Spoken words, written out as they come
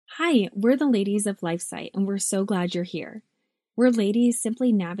Hi, we're the ladies of LifeSite, and we're so glad you're here. We're ladies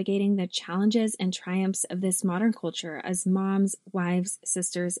simply navigating the challenges and triumphs of this modern culture as moms, wives,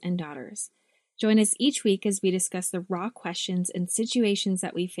 sisters, and daughters. Join us each week as we discuss the raw questions and situations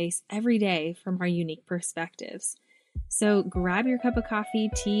that we face every day from our unique perspectives. So grab your cup of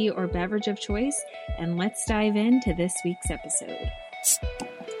coffee, tea, or beverage of choice, and let's dive into this week's episode.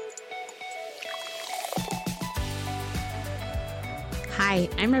 Hi,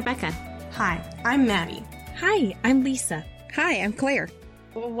 I'm Rebecca. Hi, I'm Maddie. Hi, I'm Lisa. Hi, I'm Claire.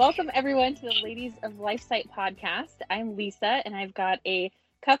 Well, welcome everyone to the Ladies of LifeSite podcast. I'm Lisa, and I've got a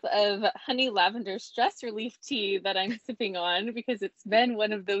cup of honey lavender stress relief tea that I'm sipping on because it's been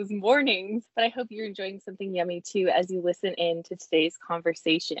one of those mornings. But I hope you're enjoying something yummy too as you listen in to today's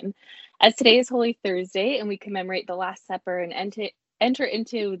conversation. As today is Holy Thursday and we commemorate the Last Supper and enter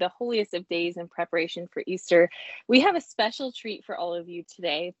into the holiest of days in preparation for Easter, we have a special treat for all of you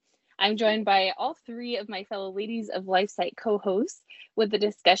today. I'm joined by all three of my fellow Ladies of LifeSite co-hosts with a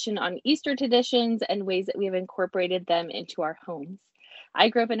discussion on Easter traditions and ways that we have incorporated them into our homes. I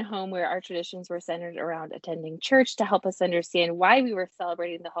grew up in a home where our traditions were centered around attending church to help us understand why we were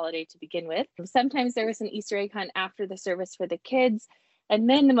celebrating the holiday to begin with. Sometimes there was an Easter egg hunt after the service for the kids. And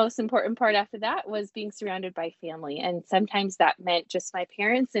then the most important part after that was being surrounded by family. And sometimes that meant just my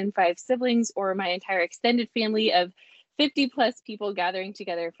parents and 5 siblings or my entire extended family of 50 plus people gathering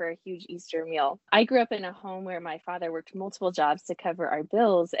together for a huge Easter meal. I grew up in a home where my father worked multiple jobs to cover our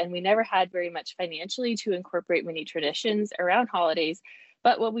bills, and we never had very much financially to incorporate many traditions around holidays.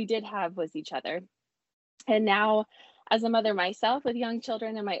 But what we did have was each other. And now, as a mother myself with young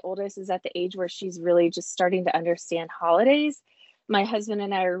children, and my oldest is at the age where she's really just starting to understand holidays, my husband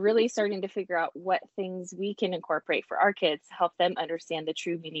and I are really starting to figure out what things we can incorporate for our kids to help them understand the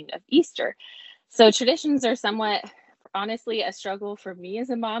true meaning of Easter. So traditions are somewhat, honestly, a struggle for me as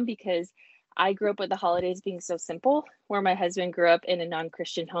a mom because I grew up with the holidays being so simple, where my husband grew up in a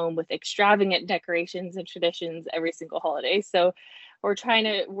non-Christian home with extravagant decorations and traditions every single holiday. So we're trying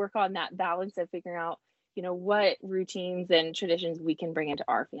to work on that balance of figuring out what routines and traditions we can bring into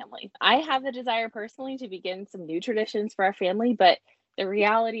our family. I have the desire personally to begin some new traditions for our family, but the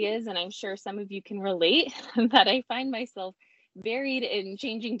reality is, and I'm sure some of you can relate, that I find myself buried in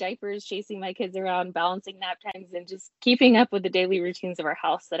changing diapers, chasing my kids around, balancing nap times, and just keeping up with the daily routines of our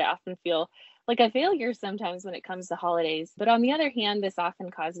house that I often feel like a failure sometimes when it comes to holidays. But on the other hand, this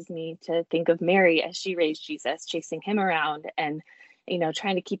often causes me to think of Mary as she raised Jesus, chasing him around and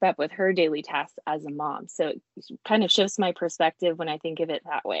trying to keep up with her daily tasks as a mom. So it kind of shifts my perspective when I think of it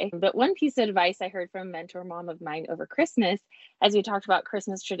that way. But one piece of advice I heard from a mentor mom of mine over Christmas, as we talked about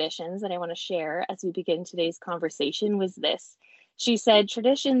Christmas traditions, that I want to share as we begin today's conversation was this. She said,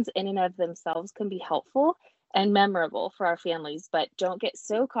 traditions in and of themselves can be helpful and memorable for our families, but don't get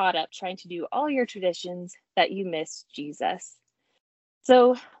so caught up trying to do all your traditions that you miss Jesus.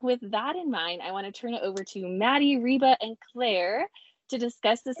 So with that in mind, I want to turn it over to Maddie, Reba, and Claire to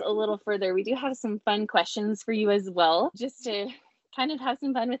discuss this a little further. We do have some fun questions for you as well, just to kind of have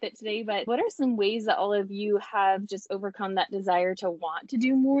some fun with it today. But what are some ways that all of you have just overcome that desire to want to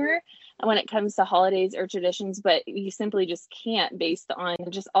do more when it comes to holidays or traditions, but you simply just can't based on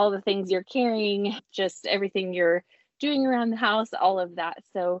just all the things you're carrying, just everything you're doing around the house, all of that.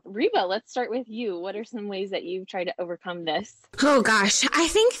 So Reba, let's start with you. What are some ways that you've tried to overcome this? Oh gosh, I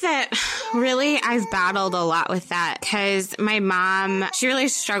think that really I've battled a lot with that because my mom, she really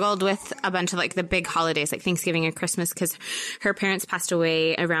struggled with a bunch of like the big holidays like Thanksgiving and Christmas because her parents passed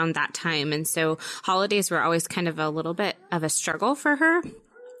away around that time. And so holidays were always kind of a little bit of a struggle for her.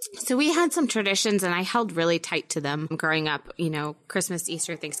 So we had some traditions and I held really tight to them growing up, Christmas,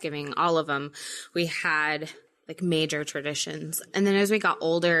 Easter, Thanksgiving, all of them. We had like major traditions. And then as we got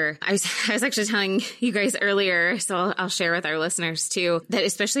older, I was actually telling you guys earlier, so I'll share with our listeners too, that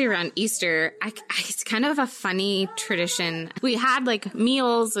especially around Easter, it's kind of a funny tradition. We had like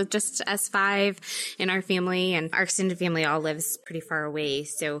meals with just us 5 in our family, and our extended family all lives pretty far away.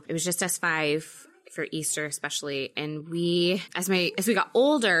 So it was just us 5 for Easter especially. And we, as we got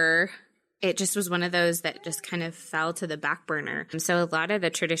older, it just was one of those that just kind of fell to the back burner. And so a lot of the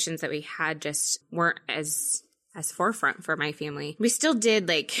traditions that we had just weren't as forefront for my family. We still did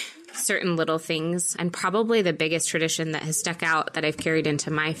like certain little things. And probably the biggest tradition that has stuck out that I've carried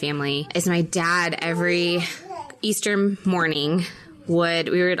into my family is my dad every Easter morning we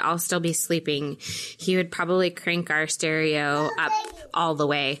would all still be sleeping. He would probably crank our stereo up all the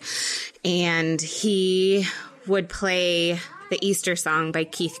way. And he would play the Easter song by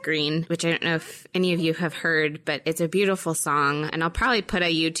Keith Green, which I don't know if any of you have heard, but it's a beautiful song. And I'll probably put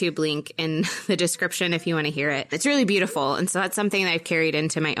a YouTube link in the description if you want to hear it. It's really beautiful. And so that's something that I've carried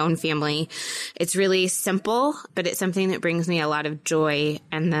into my own family. It's really simple, but it's something that brings me a lot of joy.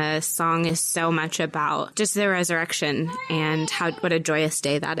 And the song is so much about just the resurrection and what a joyous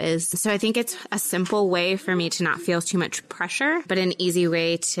day that is. So I think it's a simple way for me to not feel too much pressure, but an easy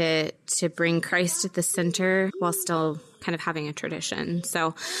way to bring Christ at the center while still kind of having a tradition.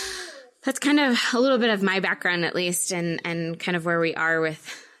 So that's kind of a little bit of my background, at least, and kind of where we are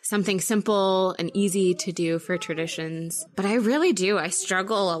with something simple and easy to do for traditions. But I really do. I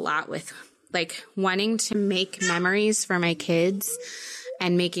struggle a lot with like wanting to make memories for my kids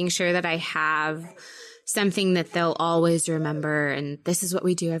and making sure that I have something that they'll always remember. And this is what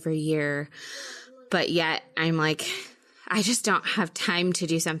we do every year. But yet I'm like, I just don't have time to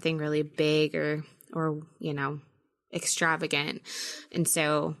do something really big or extravagant. And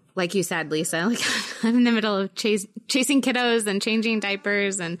so, like you said, Lisa, like I'm in the middle of chasing kiddos and changing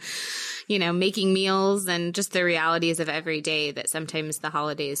diapers and, making meals and just the realities of every day that sometimes the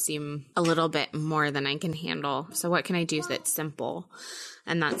holidays seem a little bit more than I can handle. So what can I do that's simple?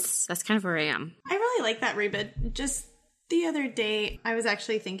 And that's kind of where I am. I really like that, Reba. Just the other day, I was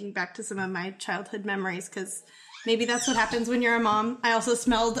actually thinking back to some of my childhood memories because maybe that's what happens when you're a mom. I also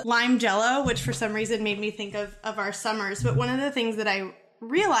smelled lime Jell-O, which for some reason made me think of our summers. But one of the things that I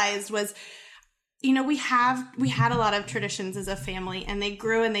realized was, we had a lot of traditions as a family, and they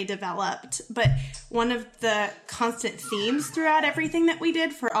grew and they developed. But one of the constant themes throughout everything that we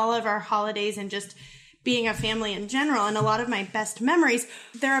did for all of our holidays and just being a family in general, and a lot of my best memories,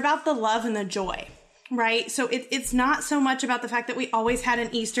 they're about the love and the joy. Right? So it's not so much about the fact that we always had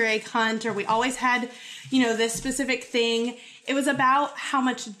an Easter egg hunt or we always had, this specific thing. It was about how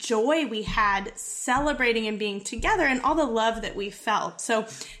much joy we had celebrating and being together and all the love that we felt. So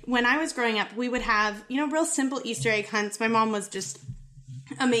when I was growing up, we would have, real simple Easter egg hunts. My mom was just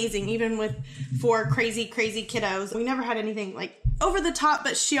amazing, even with 4 crazy kiddos. We never had anything like over the top,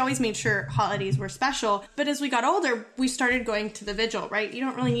 but she always made sure holidays were special. But as we got older, we started going to the vigil, right? You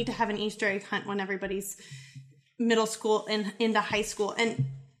don't really need to have an Easter egg hunt when everybody's middle school and into high school. And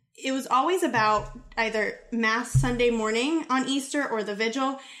it was always about either Mass Sunday morning on Easter or the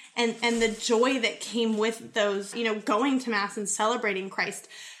vigil and the joy that came with those, going to Mass and celebrating Christ,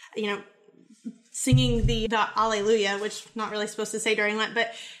 singing the Alleluia, which I'm not really supposed to say during Lent,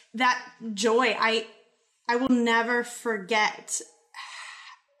 but that joy, I will never forget.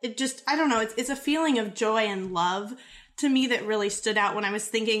 It just, I don't know, it's a feeling of joy and love to me that really stood out when I was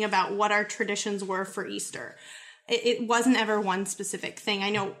thinking about what our traditions were for Easter. It wasn't ever one specific thing. I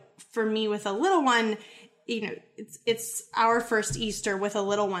know for me with a little one, it's our first Easter with a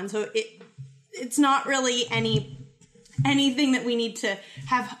little one. So it's not really anything that we need to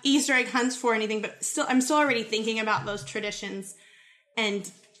have Easter egg hunts for anything, but I'm still already thinking about those traditions. And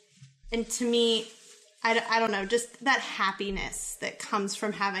to me, I don't know, just that happiness that comes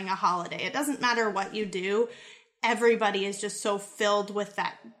from having a holiday. It doesn't matter what you do. Everybody is just so filled with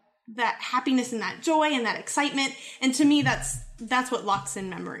that happiness and that joy and that excitement. And to me, that's what locks in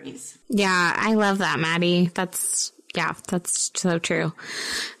memories. Yeah, I love that, Maddie. That's so true.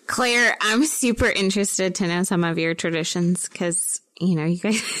 Claire, I'm super interested to know some of your traditions because, you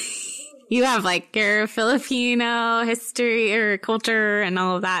guys, you have like your Filipino history or culture and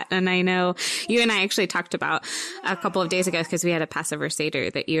all of that. And I know you and I actually talked about a couple of days ago because we had a Passover Seder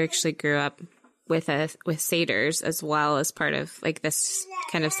that you actually grew up with Seders as well as part of like this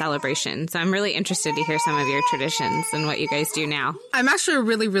kind of celebration. So I'm really interested to hear some of your traditions and what you guys do now. I'm actually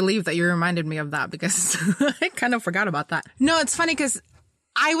really relieved that you reminded me of that because I kind of forgot about that. No, it's funny because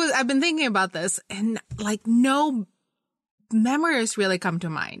I've been thinking about this and like no memories really come to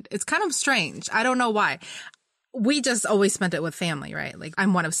mind. It's kind of strange. I don't know why. We just always spent it with family, right? Like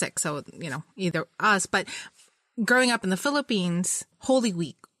I'm one of 6, so either us. But growing up in the Philippines, Holy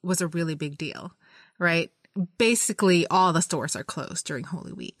Week was a really big deal, right? Basically, all the stores are closed during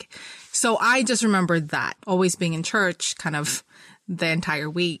Holy Week. So I just remembered that always being in church kind of the entire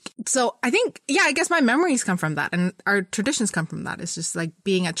week. So I think, I guess my memories come from that and our traditions come from that. It's just like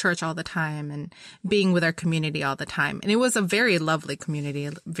being at church all the time and being with our community all the time. And it was a very lovely community,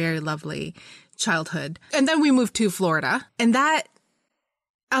 a very lovely childhood. And then we moved to Florida and a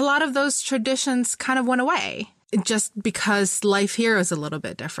lot of those traditions kind of went away. Just because life here is a little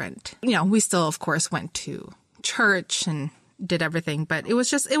bit different. We still, of course, went to church and did everything, but it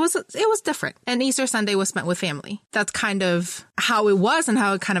was different. And Easter Sunday was spent with family. That's kind of how it was and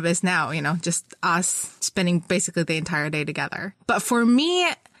how it kind of is now, just us spending basically the entire day together. But for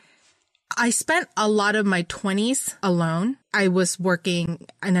me, I spent a lot of my 20s alone. I was working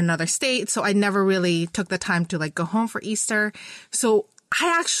in another state, so I never really took the time to like go home for Easter. So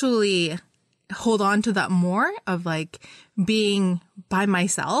I actually hold on to that more of like being by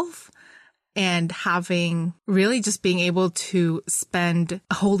myself and having really just being able to spend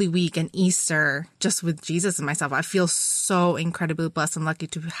a Holy Week and Easter just with Jesus and myself. I feel so incredibly blessed and lucky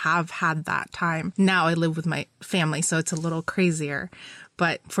to have had that time. Now I live with my family, so it's a little crazier.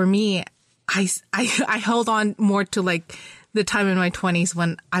 But for me, I held on more to like the time in my 20s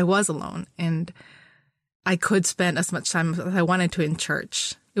when I was alone and I could spend as much time as I wanted to in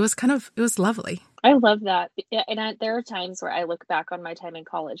church. It was lovely. I love that. Yeah, and there are times where I look back on my time in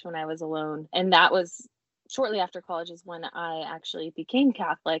college when I was alone, and that was shortly after college is when I actually became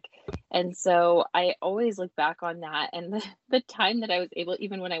Catholic. And so I always look back on that and the time that I was able,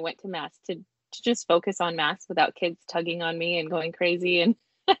 even when I went to Mass, to just focus on Mass without kids tugging on me and going crazy. And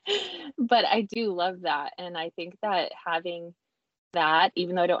but I do love that. And I think that having that,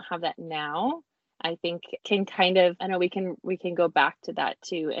 even though I don't have that now, I think can kind of, I know we can go back to that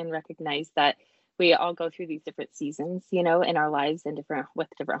too and recognize that we all go through these different seasons, in our lives and with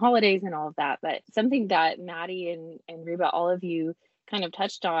different holidays and all of that. But something that Maddie and Reba, all of you kind of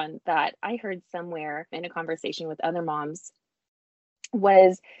touched on that I heard somewhere in a conversation with other moms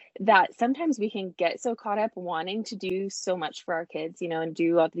was that sometimes we can get so caught up wanting to do so much for our kids, and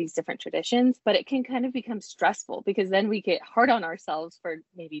do all these different traditions, but it can kind of become stressful because then we get hard on ourselves for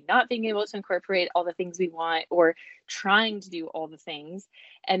maybe not being able to incorporate all the things we want or trying to do all the things.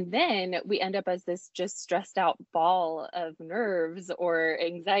 And then we end up as this just stressed out ball of nerves or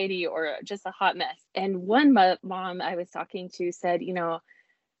anxiety or just a hot mess. And one mom I was talking to said,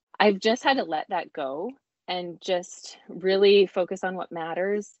 I've just had to let that go and just really focus on what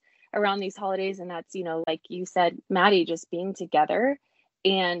matters around these holidays. And that's, like you said, Maddie, just being together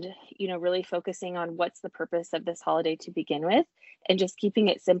and, really focusing on what's the purpose of this holiday to begin with and just keeping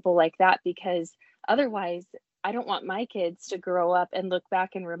it simple like that, because otherwise I don't want my kids to grow up and look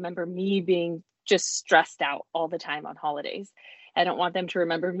back and remember me being just stressed out all the time on holidays. I don't want them to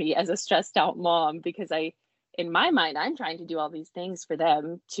remember me as a stressed out mom because in my mind, I'm trying to do all these things for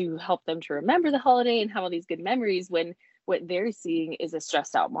them to help them to remember the holiday and have all these good memories when what they're seeing is a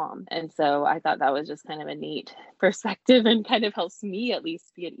stressed out mom. And so I thought that was just kind of a neat perspective and kind of helps me at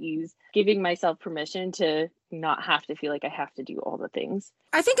least be at ease, giving myself permission to not have to feel like I have to do all the things.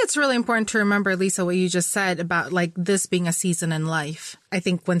 I think it's really important to remember, Lisa, what you just said about like this being a season in life. I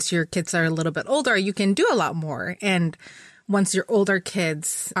think once your kids are a little bit older, you can do a lot more. And once your older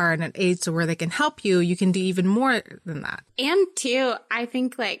kids are at an age where they can help you, you can do even more than that. And too, I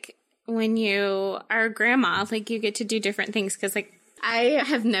think like when you are a grandma, like you get to do different things because like I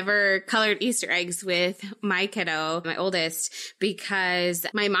have never colored Easter eggs with my kiddo, my oldest, because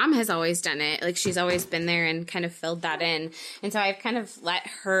my mom has always done it. Like she's always been there and kind of filled that in. And so I've kind of let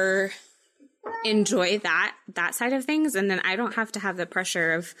her enjoy that side of things. And then I don't have to have the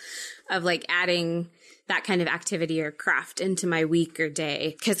pressure of like adding that kind of activity or craft into my week or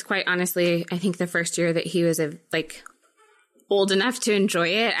day. Because quite honestly, I think the first year that he was old enough to enjoy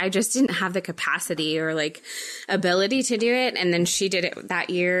it, I just didn't have the capacity or like ability to do it. And then she did it that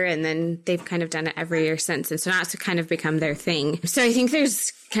year, and then they've kind of done it every year since. And so now it's kind of become their thing. So I think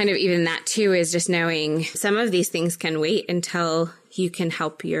there's kind of even that too, is just knowing some of these things can wait until you can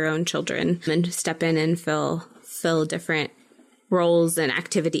help your own children and step in and fill different roles and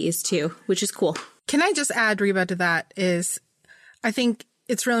activities too, which is cool. Can I just add, Reba, to that is I think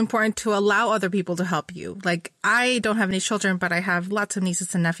it's really important to allow other people to help you. Like, I don't have any children, but I have lots of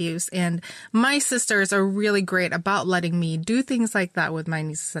nieces and nephews, and my sisters are really great about letting me do things like that with my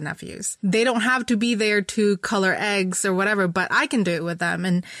nieces and nephews. They don't have to be there to color eggs or whatever, but I can do it with them,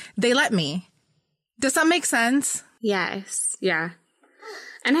 and they let me. Does that make sense? Yes. Yeah.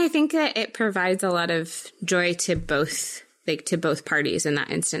 And I think that it provides a lot of joy to both parties in that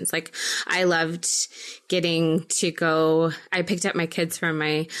instance. Like I loved getting to go, I picked up my kids from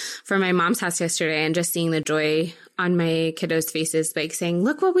my mom's house yesterday and just seeing the joy on my kiddos' faces, like saying,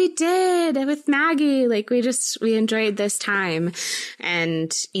 look what we did with Maggie. Like we enjoyed this time.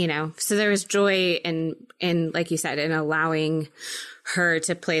 And, so there was joy in, like you said, in allowing her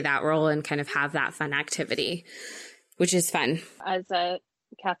to play that role and kind of have that fun activity, which is fun. As a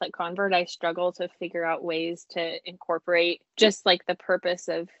Catholic convert, I struggle to figure out ways to incorporate just like the purpose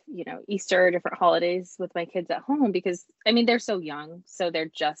of, Easter, different holidays with my kids at home, because they're so young, so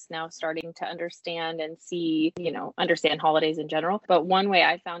they're just now starting to understand and see, understand holidays in general. But one way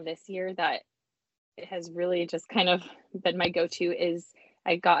I found this year that it has really just kind of been my go-to is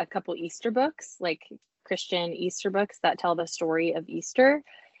I got a couple Easter books, like Christian Easter books that tell the story of Easter.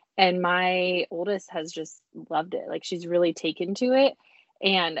 And my oldest has just loved it. Like she's really taken to it.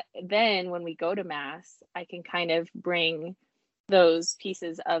 And then when we go to mass, I can kind of bring those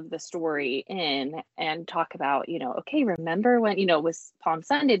pieces of the story in and talk about, okay, remember when, it was Palm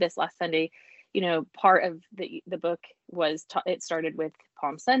Sunday this last Sunday, part of the book was, it started with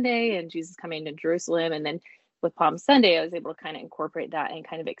Palm Sunday and Jesus coming to Jerusalem. And then with Palm Sunday, I was able to kind of incorporate that and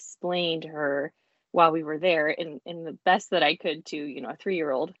kind of explain to her while we were there in the best that I could to, a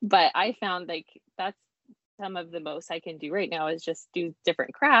 3-year-old. But I found like that's some of the most I can do right now is just do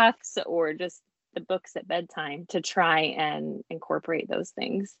different crafts or just the books at bedtime to try and incorporate those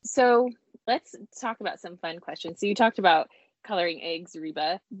things. So let's talk about some fun questions. So you talked about coloring eggs,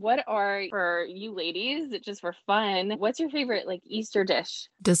 Reba. What are, for you ladies, just for fun, what's your favorite like Easter dish?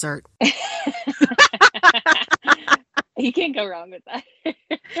 Dessert. You can't go wrong with that.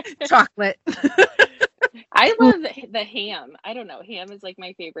 Chocolate. I love the ham. I don't know. Ham is like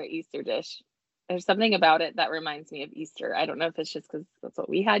my favorite Easter dish. There's something about it that reminds me of Easter. I don't know if it's just because that's what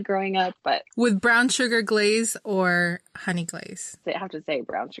we had growing up, but With brown sugar glaze or honey glaze? I have to say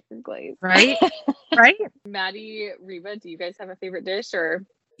brown sugar glaze. Right? Right? Maddie, Reba, do you guys have a favorite dish or?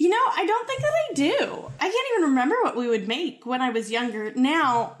 I don't think that I do. I can't even remember what we would make when I was younger.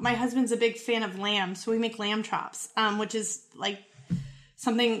 Now, my husband's a big fan of lamb, so we make lamb chops, which is like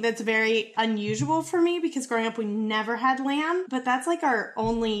something that's very unusual for me because growing up we never had lamb, but that's like our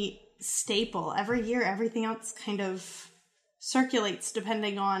only staple. Every year, everything else kind of circulates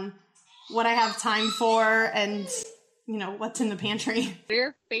depending on what I have time for and, what's in the pantry. What are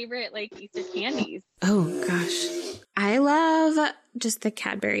your favorite like Easter candies? Oh gosh. I love just the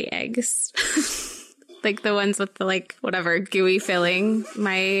Cadbury eggs. Like the ones with the like whatever gooey filling.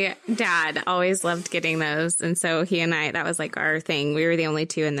 My dad always loved getting those. And so he and I, that was like our thing. We were the only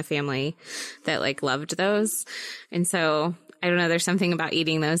two in the family that like loved those. And so I don't know, there's something about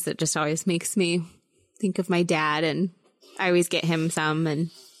eating those that just always makes me think of my dad, and I always get him some, and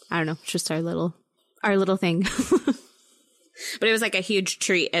I don't know, it's just our little thing. But it was like a huge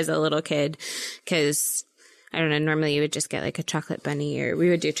treat as a little kid because I don't know, normally you would just get like a chocolate bunny or we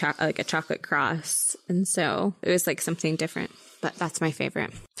would do like a chocolate cross. And so it was like something different, but that's my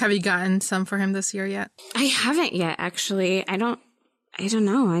favorite. Have you gotten some for him this year yet? I haven't yet, actually. I don't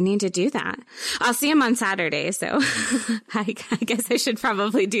know. I need to do that. I'll see him on Saturday, so I guess I should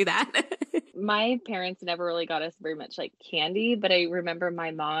probably do that. My parents never really got us very much like candy, but I remember my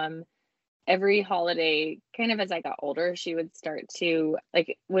mom every holiday, kind of as I got older, she would start to,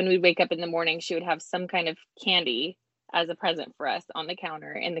 like when we'd wake up in the morning, she would have some kind of candy as a present for us on the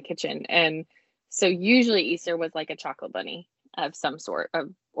counter in the kitchen. And so usually Easter was like a chocolate bunny of some sort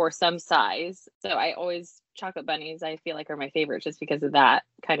or some size. So I always, chocolate bunnies I feel like are my favorite just because of that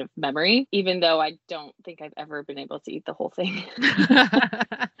kind of memory, even though I don't think I've ever been able to eat the whole thing.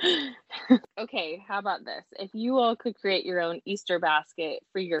 Okay, how about this? If you all could create your own Easter basket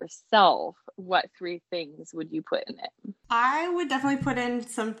for yourself, what 3 things would you put in it? I would definitely put in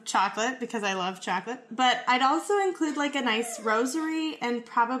some chocolate because I love chocolate, but I'd also include like a nice rosary and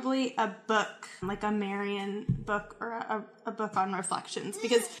probably a book, like a Marian book or a book on reflections,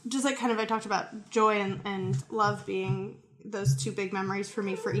 because just like kind of I talked about joy and love being those 2 big memories for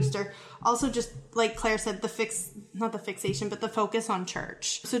me for Easter. Also, just like Claire said, not the fixation, but the focus on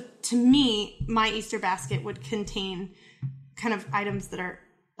church. So to me, my Easter basket would contain kind of items that are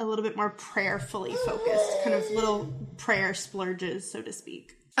a little bit more prayerfully focused, kind of little prayer splurges, so to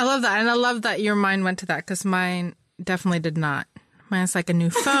speak. I love that. And I love that your mind went to that because mine definitely did not. Mine's like a new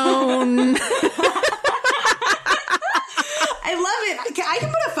phone. I love it. I can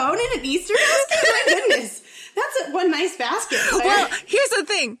put a phone in an Easter basket? My goodness. That's one nice basket. Claire. Well, here's the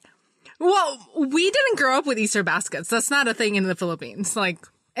thing. Well, we didn't grow up with Easter baskets. That's not a thing in the Philippines.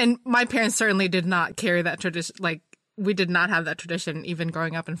 And my parents certainly did not carry that tradition. Like, we did not have that tradition even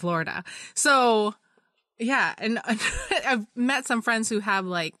growing up in Florida. So, yeah. And I've met some friends who have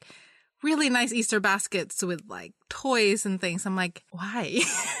like really nice Easter baskets with like toys and things. I'm like, why?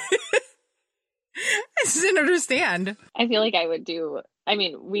 I just didn't understand. I feel like I would do,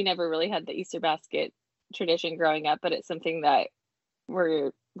 we never really had the Easter basket tradition growing up, but it's something that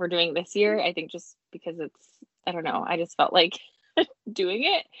we're doing this year. I think just because I don't know, I just felt like doing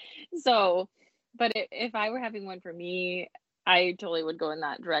it. So, but if I were having one for me, I totally would go in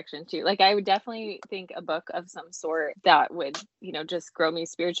that direction too. Like I would definitely think a book of some sort that would, just grow me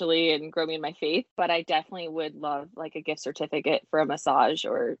spiritually and grow me in my faith. But I definitely would love like a gift certificate for a massage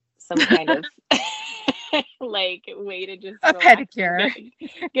or some kind of like way to just a pedicure,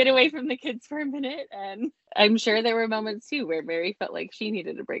 get away from the kids for a minute. And I'm sure there were moments too where Mary felt like she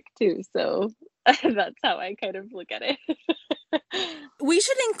needed a break too. So that's how I kind of look at it. We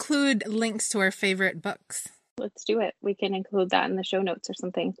should include links to our favorite books. Let's do it. We can include that in the show notes or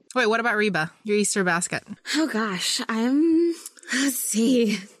something. Wait, what about Reba? Your Easter basket. Oh gosh, let's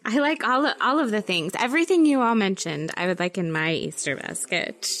see. I like all of the things. Everything you all mentioned, I would like in my Easter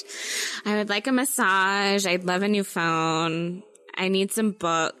basket. I would like a massage. I'd love a new phone. I need some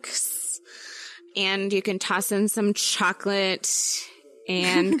books. And you can toss in some chocolate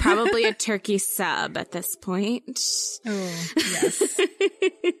and probably a turkey sub at this point. Oh, yes.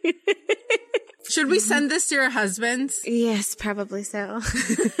 Should we send this to your husband? Yes, probably so.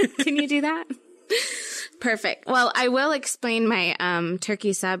 Can you do that? Perfect. Well, I will explain my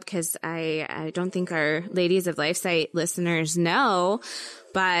turkey sub because I don't think our Ladies of LifeSite listeners know,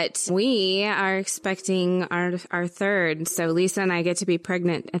 but we are expecting our third. So Lisa and I get to be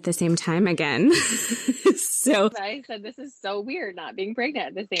pregnant at the same time again. So I said, this is so weird not being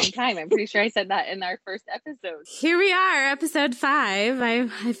pregnant at the same time. I'm pretty sure I said that in our first episode. Here we are, episode 5.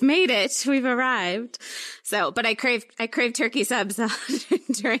 I've made it. We've arrived. So, but I crave turkey subs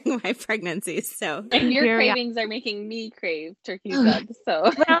during my pregnancy. So, and your cravings are making me crave turkey subs.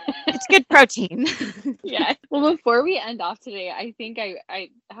 So, well, it's good protein. Yeah. Well, before we end off today, I think I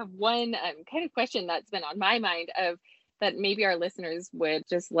have one kind of question that's been on my mind of that maybe our listeners would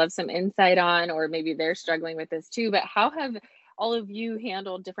just love some insight on, or maybe they're struggling with this too. But how have all of you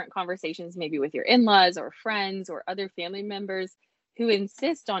handled different conversations, maybe with your in-laws or friends or other family members who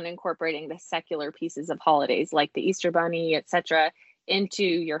insist on incorporating the secular pieces of holidays like the Easter Bunny, etc., into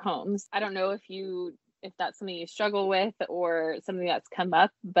your homes? I don't know if that's something you struggle with or something that's come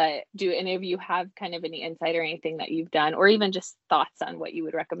up, but do any of you have kind of any insight or anything that you've done, or even just thoughts on what you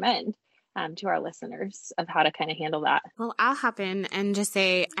would recommend to our listeners of how to kind of handle that? Well, I'll hop in and just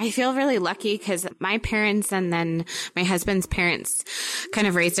say I feel really lucky because my parents and then my husband's parents kind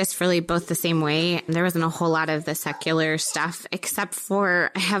of raised us really both the same way. There wasn't a whole lot of the secular stuff, except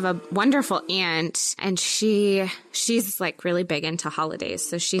for I have a wonderful aunt and she's like really big into holidays.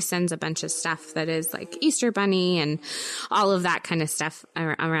 So she sends a bunch of stuff that is like Easter Bunny and all of that kind of stuff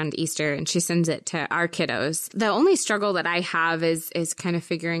around Easter. And she sends it to our kiddos. The only struggle that I have is kind of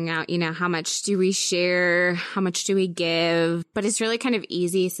figuring out, how much do we share? How much do we give? But it's really kind of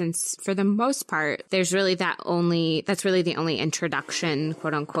easy since for the most part, that's really the only introduction,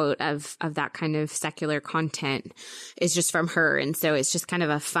 quote unquote, of that kind of secular content is just from her. And so it's just kind of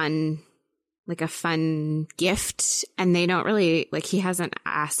a fun gift. And they don't really my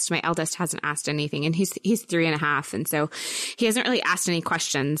eldest hasn't asked anything, and he's 3.5. And so he hasn't really asked any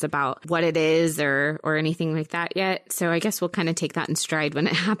questions about what it is or anything like that yet. So I guess we'll kind of take that in stride when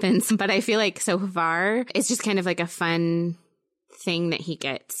it happens. But I feel like so far it's just kind of like a fun thing that he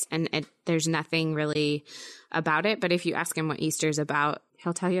gets, and there's nothing really about it. But if you ask him what Easter's about,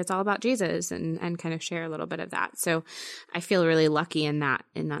 he'll tell you it's all about Jesus and kind of share a little bit of that. So I feel really lucky in that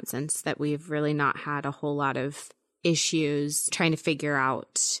sense that we've really not had a whole lot of issues trying to figure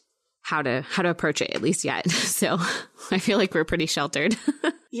out how to approach it, at least yet. So I feel like we're pretty sheltered.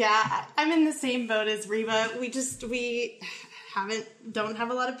 Yeah, I'm in the same boat as Reba. We don't have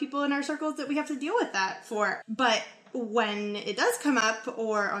a lot of people in our circles that we have to deal with that for. But when it does come up,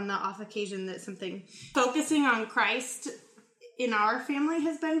 or on the off occasion that something focusing on Christ in our family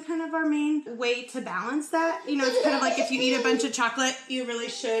has been kind of our main way to balance that. It's kind of like if you eat a bunch of chocolate, you really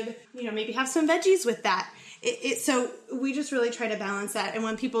should, maybe have some veggies with that. So we just really try to balance that. And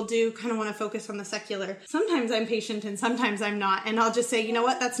when people do kind of want to focus on the secular, sometimes I'm patient and sometimes I'm not. And I'll just say, you know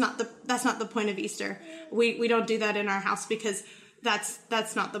what, that's not the point of Easter. We don't do that in our house because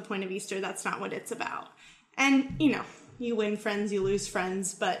that's not the point of Easter. That's not what it's about. And, you win friends, you lose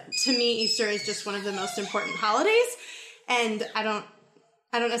friends. But to me, Easter is just one of the most important holidays. And I don't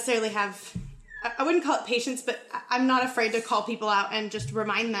necessarily have, I wouldn't call it patience, but I'm not afraid to call people out and just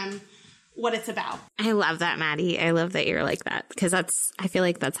remind them what it's about. I love that, Maddie. I love that you're like that, because I feel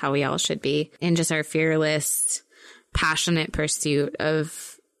like that's how we all should be, in just our fearless, passionate pursuit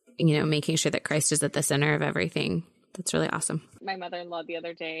of, making sure that Christ is at the center of everything. That's really awesome. My mother-in-law the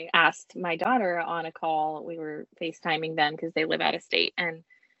other day asked my daughter on a call, we were FaceTiming them because they live out of state, and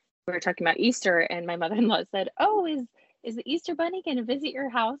we were talking about Easter, and my mother-in-law said, "Oh, is the Easter Bunny going to visit your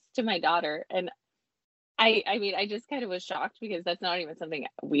house?" to my daughter. And I just kind of was shocked, because that's not even something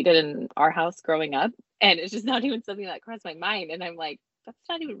we did in our house growing up. And it's just not even something that crossed my mind. And I'm like, that's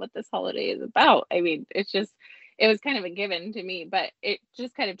not even what this holiday is about. I mean, it was kind of a given to me, but it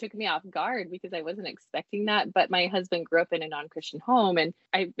just kind of took me off guard because I wasn't expecting that. But my husband grew up in a non-Christian home, and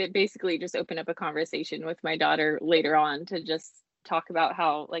it basically just opened up a conversation with my daughter later on to just talk about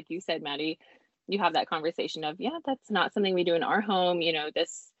how, like you said, Maddie, you have that conversation of, yeah, that's not something we do in our home.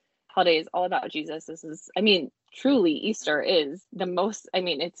 This holiday is all about Jesus. truly Easter is the most, I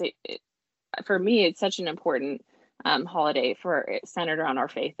mean, for me, it's such an important holiday centered around our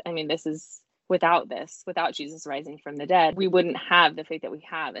faith. I mean, without Jesus rising from the dead, we wouldn't have the faith that we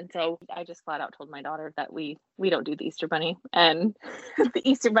have. And so I just flat out told my daughter that we don't do the Easter bunny, and the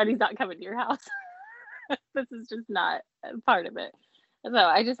Easter bunny's not coming to your house. This is just not part of it. So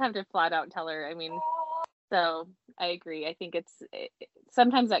I just have to flat out tell her. I mean, so I agree. I think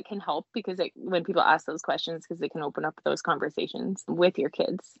sometimes that can help because when people ask those questions, because it can open up those conversations with your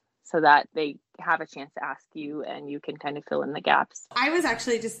kids so that they have a chance to ask you and you can kind of fill in the gaps. I was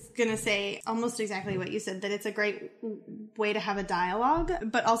actually just going to say almost exactly what you said, that it's a great way to have a dialogue,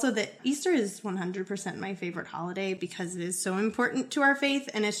 but also that Easter is 100% my favorite holiday because it is so important to our faith,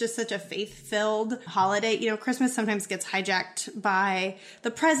 and it's just such a faith-filled holiday. You know, Christmas sometimes gets hijacked by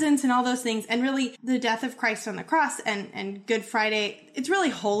the presents and all those things, and really the death of Christ on the cross and Good Friday, it's really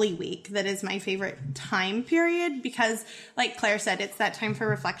Holy Week that is my favorite time period because, like Claire said, it's that time for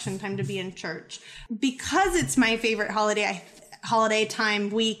reflection, time to be in church. Because it's my favorite holiday time,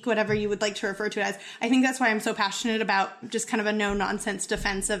 week, whatever you would like to refer to it as, I think that's why I'm so passionate about just kind of a no-nonsense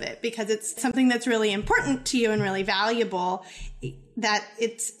defense of it, because it's something that's really important to you and really valuable, that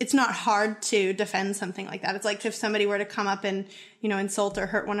it's not hard to defend something like that. It's like if somebody were to come up and, you know, insult or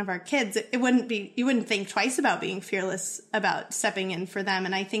hurt one of our kids, you wouldn't think twice about being fearless about stepping in for them.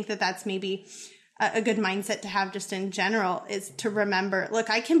 And I think that that's maybe a good mindset to have just in general, is to remember, look,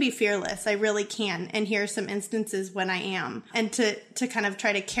 I can be fearless. I really can. And here are some instances when I am. And to kind of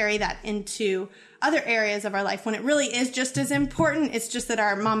try to carry that into other areas of our life when it really is just as important. It's just that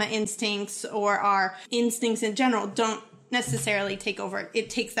our mama instincts or our instincts in general don't necessarily take over.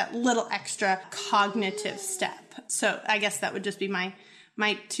 It takes that little extra cognitive step. So I guess that would just be my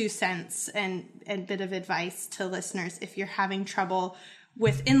 2 cents and bit of advice to listeners. If you're having trouble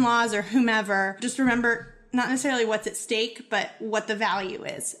with in-laws or whomever, just remember not necessarily what's at stake, but what the value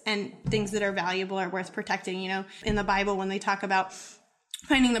is, and things that are valuable are worth protecting. You know, in the Bible, when they talk about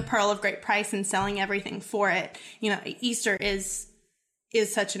finding the pearl of great price and selling everything for it, you know, Easter is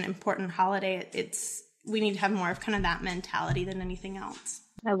such an important holiday. We need to have more of kind of that mentality than anything else.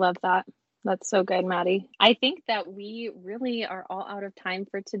 I love that. That's so good, Maddie. I think that we really are all out of time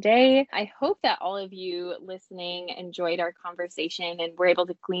for today. I hope that all of you listening enjoyed our conversation and were able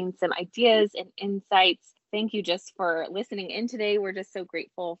to glean some ideas and insights. Thank you just for listening in today. We're just so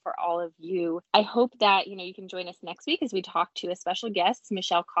grateful for all of you. I hope that, you know, you can join us next week as we talk to a special guest,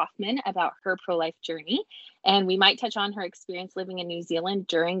 Michelle Kaufman, about her pro-life journey. And we might touch on her experience living in New Zealand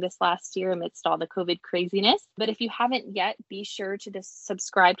during this last year amidst all the COVID craziness. But if you haven't yet, be sure to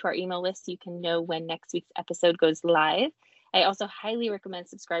subscribe to our email list so you can know when next week's episode goes live. I also highly recommend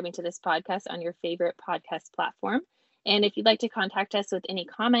subscribing to this podcast on your favorite podcast platform. And if you'd like to contact us with any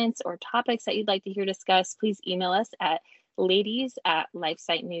comments or topics that you'd like to hear discussed, please email us at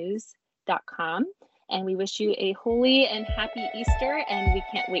ladies@lifesitenews.com. And we wish you a holy and happy Easter, and we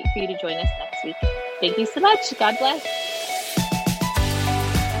can't wait for you to join us next week. Thank you so much. God bless.